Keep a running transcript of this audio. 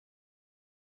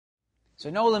So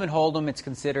no limit hold'em, it's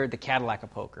considered the Cadillac of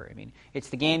poker. I mean, it's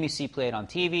the game you see played on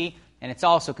TV, and it's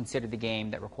also considered the game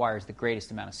that requires the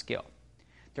greatest amount of skill.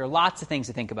 There are lots of things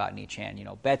to think about in each hand.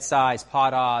 Bet size,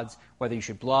 pot odds, whether you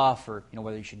should bluff, or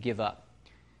whether you should give up.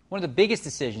 One of the biggest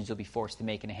decisions you'll be forced to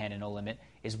make in a hand in no limit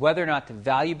is whether or not to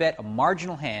value bet a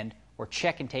marginal hand or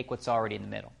check and take what's already in the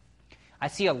middle. I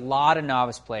see a lot of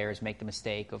novice players make the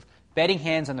mistake of betting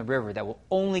hands on the river that will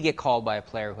only get called by a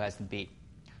player who has them beat.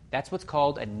 That's what's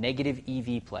called a negative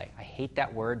EV play. I hate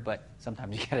that word, but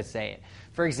sometimes you gotta say it.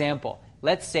 For example,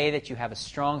 let's say that you have a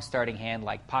strong starting hand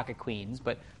like pocket queens,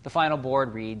 but the final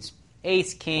board reads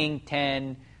ace, king,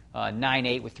 10, 9,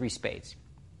 8 with 3 spades.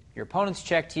 Your opponent's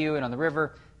checked you, and on the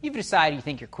river, you've decided you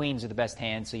think your queens are the best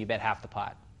hand, so you bet half the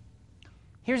pot.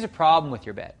 Here's a problem with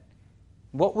your bet.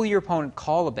 What will your opponent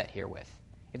call a bet here with?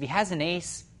 If he has an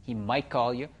ace, he might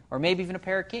call you, or maybe even a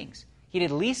pair of kings. He'd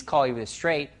at least call you with a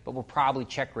straight, but will probably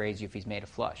check raise you if he's made a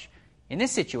flush. In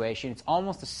this situation, it's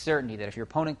almost a certainty that if your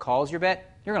opponent calls your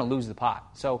bet, you're going to lose the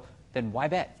pot. So then why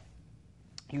bet?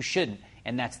 You shouldn't,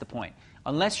 and that's the point.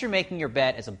 Unless you're making your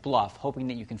bet as a bluff, hoping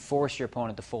that you can force your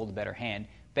opponent to fold a better hand,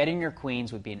 betting your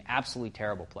queens would be an absolutely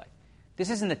terrible play. This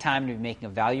isn't the time to be making a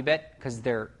value bet because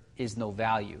there is no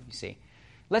value, you see.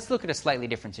 Let's look at a slightly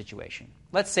different situation.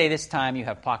 Let's say this time you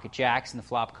have pocket jacks and the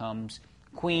flop comes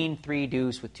queen, 3,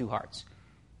 deuce with 2 hearts.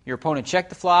 Your opponent checked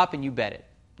the flop and you bet it.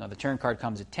 Now the turn card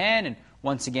comes at 10 and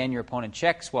once again your opponent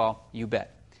checks, well, you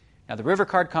bet. Now the river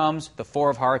card comes, the 4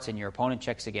 of hearts, and your opponent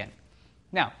checks again.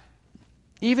 Now,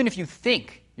 even if you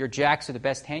think your jacks are the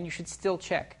best hand, you should still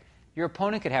check. Your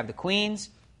opponent could have the queens,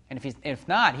 and if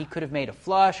not, he could have made a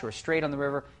flush or a straight on the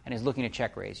river and is looking to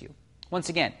check raise you. Once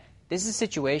again, this is a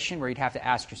situation where you'd have to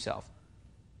ask yourself,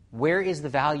 where is the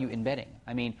value in betting?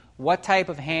 I mean, what type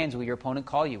of hands will your opponent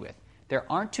call you with? There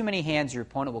aren't too many hands your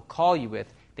opponent will call you with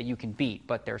that you can beat,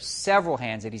 but there are several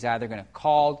hands that he's either going to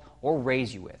call or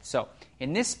raise you with. So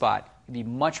in this spot, you'd be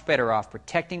much better off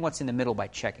protecting what's in the middle by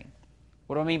checking.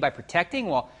 What do I mean by protecting?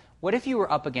 Well, what if you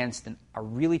were up against a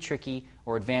really tricky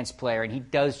or advanced player and he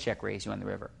does check raise you on the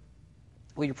river?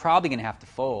 Well, you're probably going to have to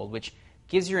fold, which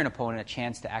gives your opponent a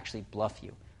chance to actually bluff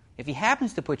you. If he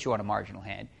happens to put you on a marginal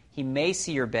hand, he may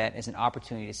see your bet as an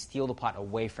opportunity to steal the pot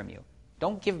away from you.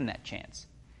 Don't give him that chance.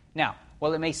 Now,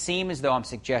 while it may seem as though I'm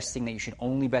suggesting that you should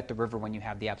only bet the river when you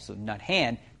have the absolute nut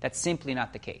hand, that's simply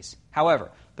not the case.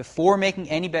 However, before making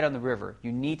any bet on the river,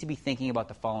 you need to be thinking about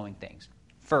the following things.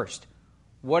 First,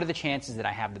 what are the chances that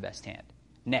I have the best hand?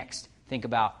 Next, think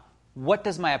about what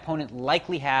does my opponent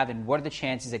likely have and what are the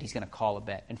chances that he's going to call a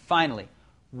bet? And finally,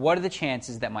 what are the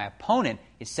chances that my opponent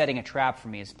is setting a trap for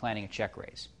me as planning a check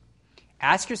raise?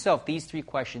 Ask yourself these 3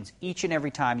 questions each and every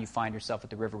time you find yourself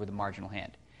at the river with a marginal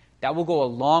hand. That will go a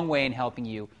long way in helping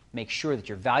you make sure that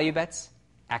your value bets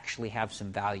actually have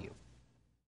some value.